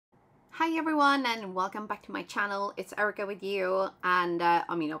Hi everyone and welcome back to my channel. It's Erica with you, and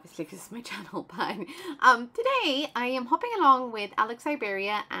I mean obviously this is my channel, but today I am hopping along with Alex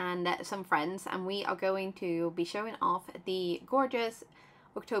Syberia and some friends, and we are going to be showing off the gorgeous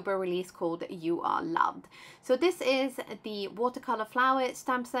October release called You Are Loved. So this is the watercolor flower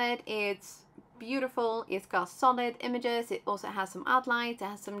stamp set. It's beautiful, it's got solid images, it also has some outlines, it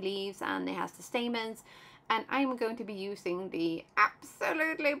has some leaves, and it has the stamens. And I'm going to be using the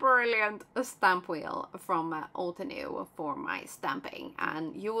absolutely brilliant stamp wheel from Alta New for my stamping,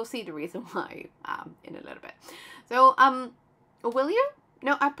 and you will see the reason why in a little bit. So will you?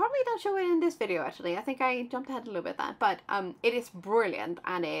 No, I probably don't show it in this video actually. I think I jumped ahead a little bit there, but it is brilliant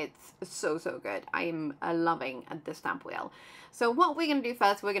and it's so good. I'm loving the stamp wheel. So what we're going to do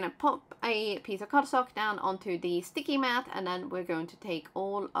first, we're going to pop a piece of cardstock down onto the sticky mat, and then we're going to take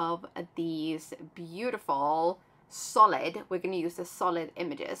all of these beautiful solid, we're going to use the solid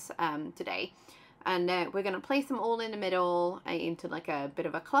images today, and we're going to place them all in the middle into like a bit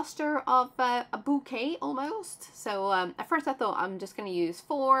of a cluster of a bouquet almost. So at first I thought I'm just going to use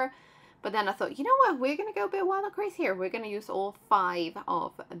 4, but then I thought, you know what, we're going to go a bit wild and crazy here. We're going to use all 5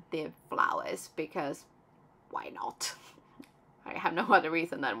 of the flowers because why not? I have no other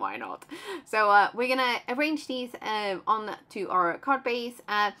reason than why not. So we're gonna arrange these onto our card base.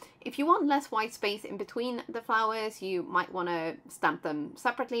 If you want less white space in between the flowers, you might want to stamp them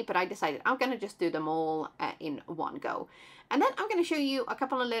separately, but I decided I'm gonna just do them all in one go. And then I'm gonna show you a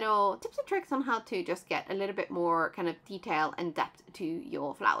couple of little tips and tricks on how to just get a little bit more kind of detail and depth to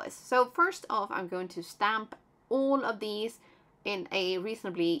your flowers. So first off, I'm going to stamp all of these in a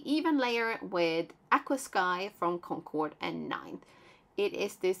reasonably even layer with Aqua Sky from Concord and 9th. It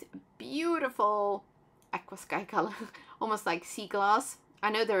is this beautiful aqua sky color, almost like sea glass. I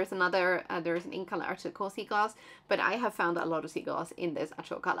know there is another, there's an ink color actually called sea glass, but I have found a lot of sea glass in this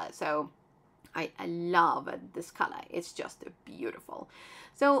actual color. So I love this color. It's just beautiful.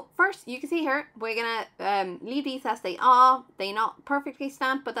 So first, you can see here, we're gonna leave these as they are. They're not perfectly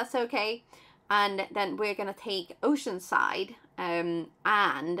stamped, but that's okay. And then we're going to take Oceanside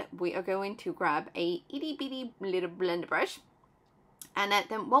and we are going to grab a itty bitty little blender brush. And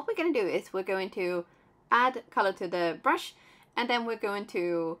then what we're going to do is we're going to add color to the brush, and then we're going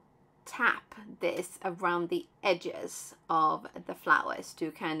to tap this around the edges of the flowers to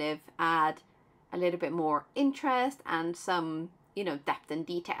kind of add a little bit more interest and some, you know, depth and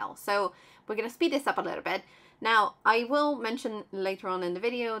detail. So we're going to speed this up a little bit. Now, I will mention later on in the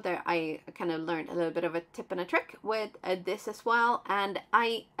video that I kind of learned a little bit of a tip and a trick with this as well. And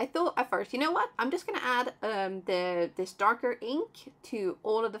I thought at first, you know what, I'm just going to add this darker ink to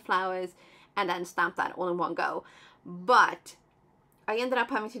all of the flowers and then stamp that all in one go. But I ended up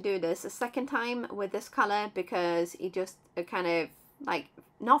having to do this a second time with this color because it just kind of like,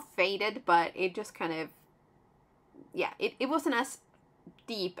 not faded, but it just kind of, yeah, it wasn't as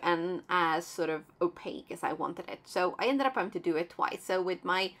deep and as sort of opaque as I wanted it. So I ended up having to do it twice. So with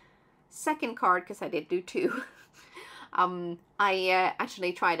my second card, because I did do 2, I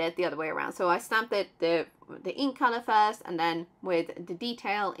actually tried it the other way around. So I stamped it the ink color first, and then with the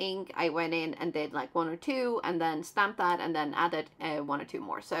detail ink I went in and did like 1 or 2 and then stamped that and then added 1 or 2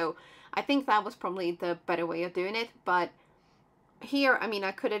 more. So I think that was probably the better way of doing it. But here, I mean,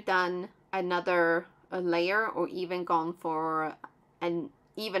 I could have done another layer or even gone for an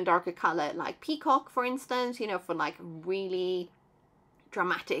even darker color like peacock, for instance, you know, for like really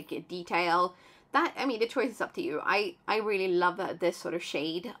dramatic detail. That, I mean, the choice is up to you. I really love this sort of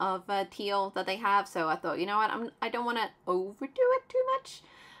shade of teal that they have. So I thought, you know what, I don't want to overdo it too much,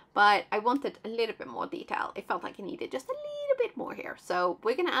 but I wanted a little bit more detail. It felt like it needed just a little bit more here. So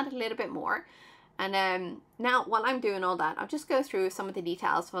we're going to add a little bit more. And now while I'm doing all that, I'll just go through some of the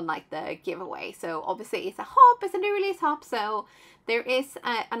details for like the giveaway. So obviously it's a hop, it's a new release hop. So there is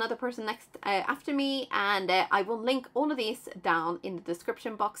another person next after me, and I will link all of these down in the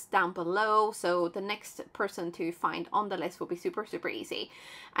description box down below. So the next person to find on the list will be super easy.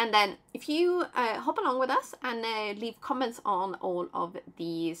 And then if you hop along with us and leave comments on all of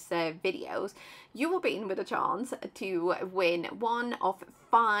these videos, you will be in with a chance to win one of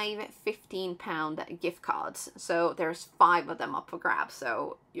 5 £15 gift cards. So there's 5 of them up for grabs.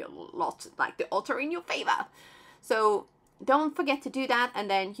 So you're lots like the odds are in your favor. So don't forget to do that, and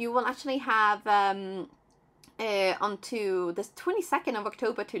then you will actually have onto the 22nd of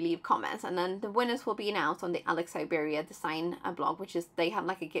October to leave comments, and then the winners will be announced on the Alex Syberia Design blog, which is, they have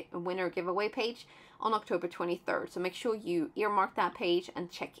like a winner giveaway page on October 23rd. So make sure you earmark that page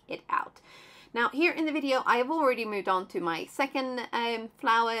and check it out. Now here in the video, I have already moved on to my second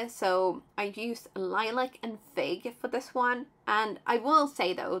flower. So I used lilac and fig for this one. And I will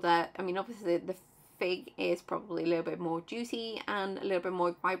say though that, I mean, obviously the fig is probably a little bit more juicy and a little bit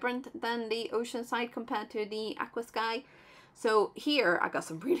more vibrant than the Oceanside compared to the Aqua Sky. So here I got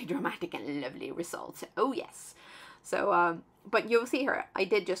some really dramatic and lovely results. Oh yes. So, but you'll see here, I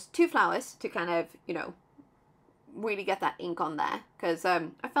did just 2 flowers to kind of, you know, really get that ink on there, because I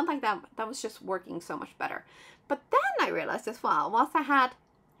felt like that was just working so much better. But then I realized as well, whilst I had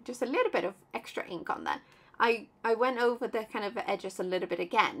just a little bit of extra ink on there, I went over the kind of edges a little bit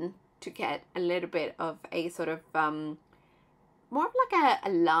again to get a little bit of a sort of more of like a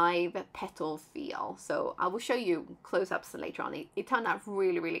live petal feel. So I will show you close-ups later on. It turned out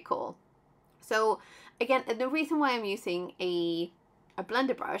really, really cool. So again, the reason why I'm using a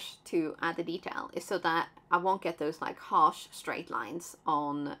blender brush to add the detail is so that I won't get those like harsh straight lines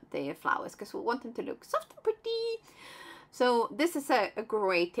on the flowers, because we want them to look soft and pretty. So this is a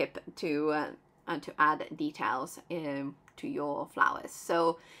great tip to add details to your flowers.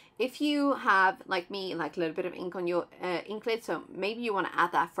 So if you have, like me, like a little bit of ink on your ink lid, so maybe you want to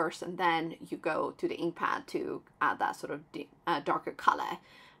add that first and then you go to the ink pad to add that sort of darker color.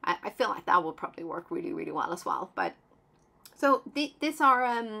 I feel like that will probably work really, really well as well. But so these are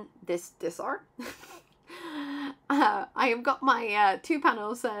I have got my 2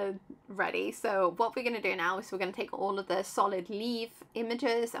 panels ready. So what we're going to do now is we're going to take all of the solid leaf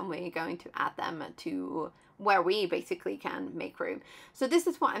images and we're going to add them to where we basically can make room. So this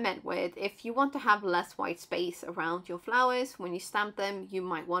is what I meant with, if you want to have less white space around your flowers when you stamp them, you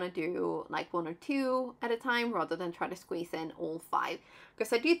might want to do like 1 or 2 at a time rather than try to squeeze in all 5,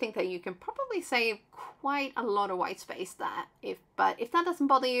 because I do think that you can probably save quite a lot of white space there. But if that doesn't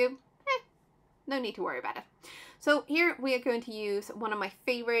bother you, no need to worry about it. So here we are going to use one of my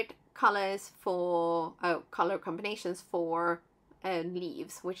favorite colors for color combinations for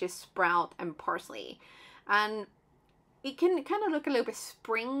leaves, which is Sprout and Parsley. And it can kind of look a little bit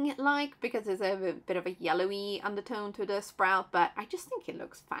spring-like because there's a bit of a yellowy undertone to the sprout, but I just think it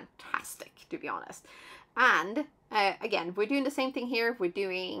looks fantastic, to be honest. And again, we're doing the same thing here. We're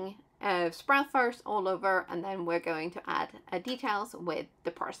doing sprout first all over, and then we're going to add details with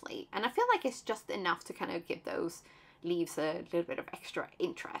the parsley. And I feel like it's just enough to kind of give those leaves a little bit of extra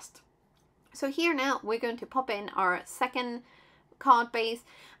interest. So here now we're going to pop in our second card base,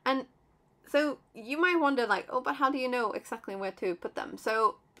 and so you might wonder like, oh, but how do you know exactly where to put them?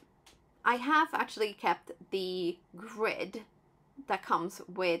 So I have actually kept the grid that comes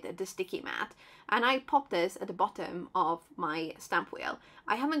with the sticky mat, and I popped this at the bottom of my stamp wheel.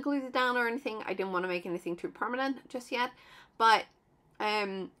 I haven't glued it down or anything. I didn't want to make anything too permanent just yet, but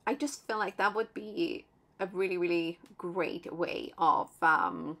I just feel like that would be a really, really great way of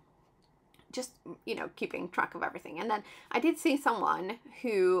just, you know, keeping track of everything. And then I did see someone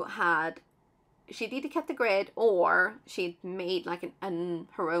who she'd either kept the grid or she'd made like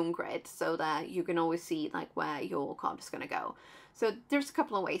her own grid so that you can always see like where your card is going to go. So there's a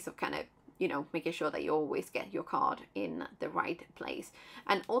couple of ways of kind of, you know, making sure that you always get your card in the right place.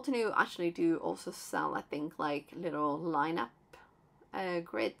 And Altanu actually do also sell, I think, like little lineup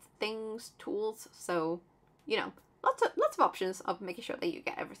grid things, tools. So, you know, lots of options of making sure that you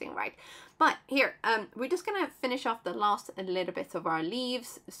get everything right. But here, we're just gonna finish off the last little bits of our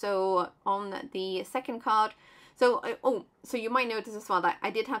leaves. So on the second card, so so you might notice as well that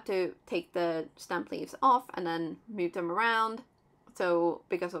I did have to take the stamp leaves off and then move them around. So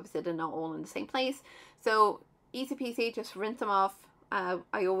because obviously they're not all in the same place. So easy peasy, just rinse them off.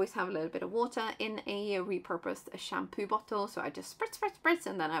 I always have a little bit of water in a repurposed shampoo bottle. So I just spritz,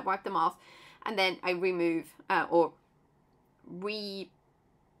 and then I wipe them off. And then I remove or replace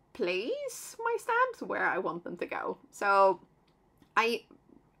my stamps where I want them to go. So I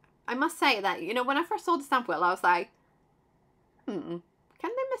must say that, you know, when I first saw the stamp wheel, I was like, can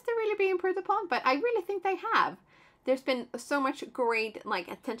they really be improved upon? But I really think they have. There's been so much great like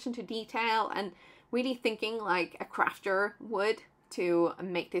attention to detail and really thinking like a crafter would to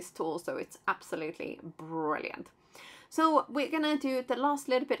make this tool. So it's absolutely brilliant. So we're gonna do the last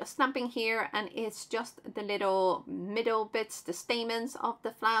little bit of stamping here, and it's just the little middle bits, the stamens of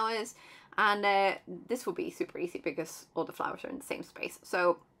the flowers. And this will be super easy because all the flowers are in the same space.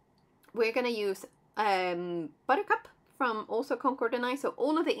 So we're gonna use Buttercup from also Concord and Ninth. So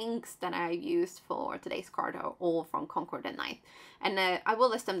all of the inks that I used for today's card are all from Concord and Ninth. And I will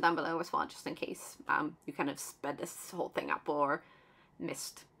list them down below as well, just in case you kind of sped this whole thing up or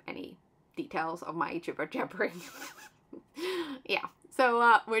missed any details of my jibber jabbering. Yeah,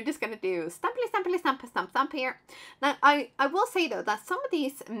 so we're just gonna do stampily stamp here. Now I will say though that some of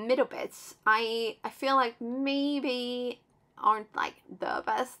these middle bits I feel like maybe aren't like the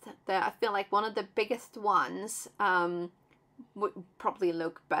best. I feel like one of the biggest ones would probably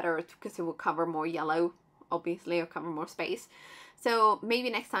look better because it will cover more yellow, obviously, or cover more space. So maybe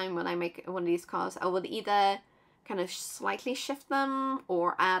next time when I make one of these cards, I will either kind of slightly shift them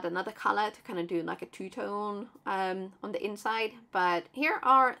or add another color to kind of do like a two-tone on the inside. But here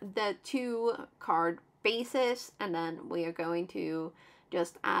are the two card bases, and then we are going to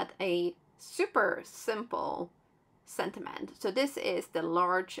just add a super simple sentiment. So this is the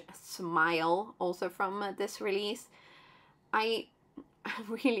large smile, also from this release. I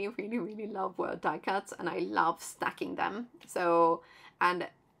really love word die cuts, and I love stacking them. So, and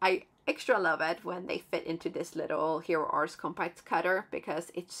I extra love it when they fit into this little Hero Arts compact cutter,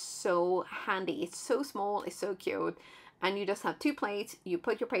 because it's so handy. It's so small, it's so cute, and you just have two plates, you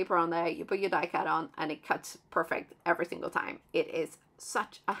put your paper on there, you put your die cut on, and it cuts perfect every single time. It is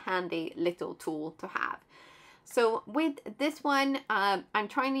such a handy little tool to have. So with this one, I'm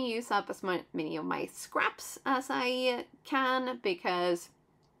trying to use up as many of my scraps as I can, because,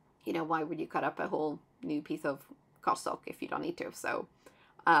 you know, why would you cut up a whole new piece of cardstock if you don't need to? So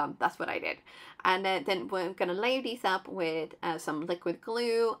that's what I did. And then we're going to layer these up with some liquid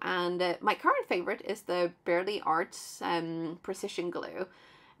glue. And my current favorite is the Syberia Arts Precision Glue.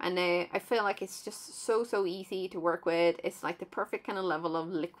 And I feel like it's just so easy to work with. It's like the perfect kind of level of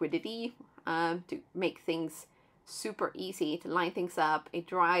liquidity to make things super easy to line things up. It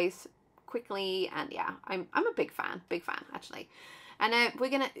dries quickly, and yeah, I'm a big fan actually. And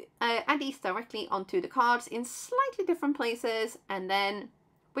we're gonna add these directly onto the cards in slightly different places, and then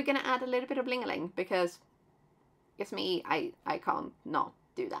we're gonna add a little bit of bling-a-ling, because it's me, I can't not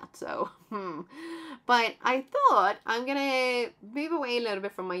do that. So but I thought I'm gonna move away a little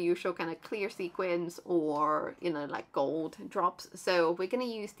bit from my usual kind of clear sequins or, you know, like gold drops. So we're gonna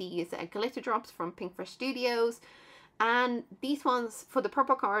use these glitter drops from Pinkfresh Studios, and these ones for the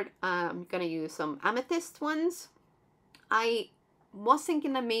purple card, I'm gonna use some amethyst ones. I was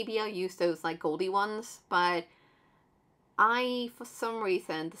thinking that maybe I'll use those like goldy ones, but I for some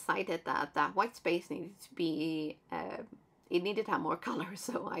reason decided that that white space needed to be it needed to have more color,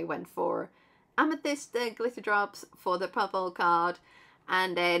 so I went for amethyst glitter drops for the purple card.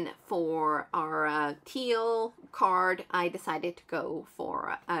 And then for our teal card, I decided to go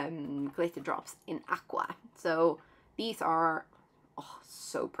for glitter drops in aqua. So these are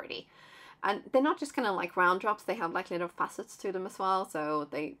so pretty. And they're not just kind of like round drops, they have like little facets to them as well. So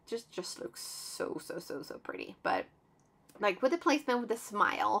they just look so pretty. But like with the placement with the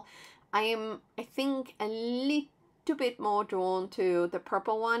smile, I think a little bit more drawn to the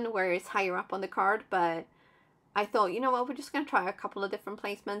purple one where it's higher up on the card. But I thought, you know what, we're just going to try a couple of different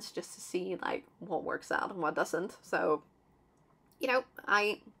placements just to see like what works out and what doesn't. So, you know,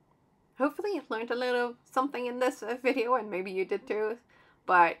 I hopefully learned a little something in this video, and maybe you did too,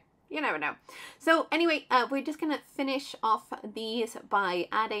 but you never know. So anyway, we're just going to finish off these by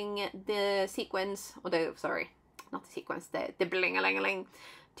adding the sequins, or the, sorry, not the sequins, the bling-a-ling-a-ling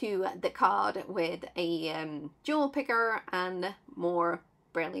to the card with a jewel picker and more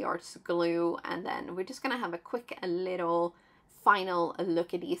Syberia Arts glue. And then we're just going to have a quick little final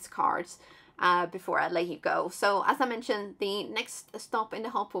look at these cards before I let you go. So as I mentioned, the next stop in the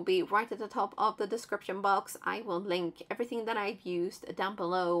hop will be right at the top of the description box. I will link everything that I've used down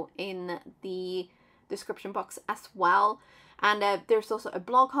below in the description box as well. And there's also a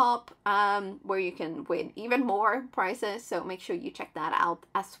blog hop where you can win even more prizes, so make sure you check that out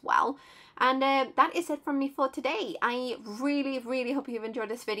as well. And that is it from me for today. I really hope you've enjoyed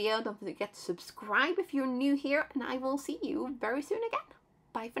this video. Don't forget to subscribe if you're new here, and I will see you very soon again.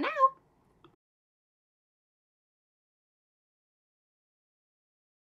 Bye for now.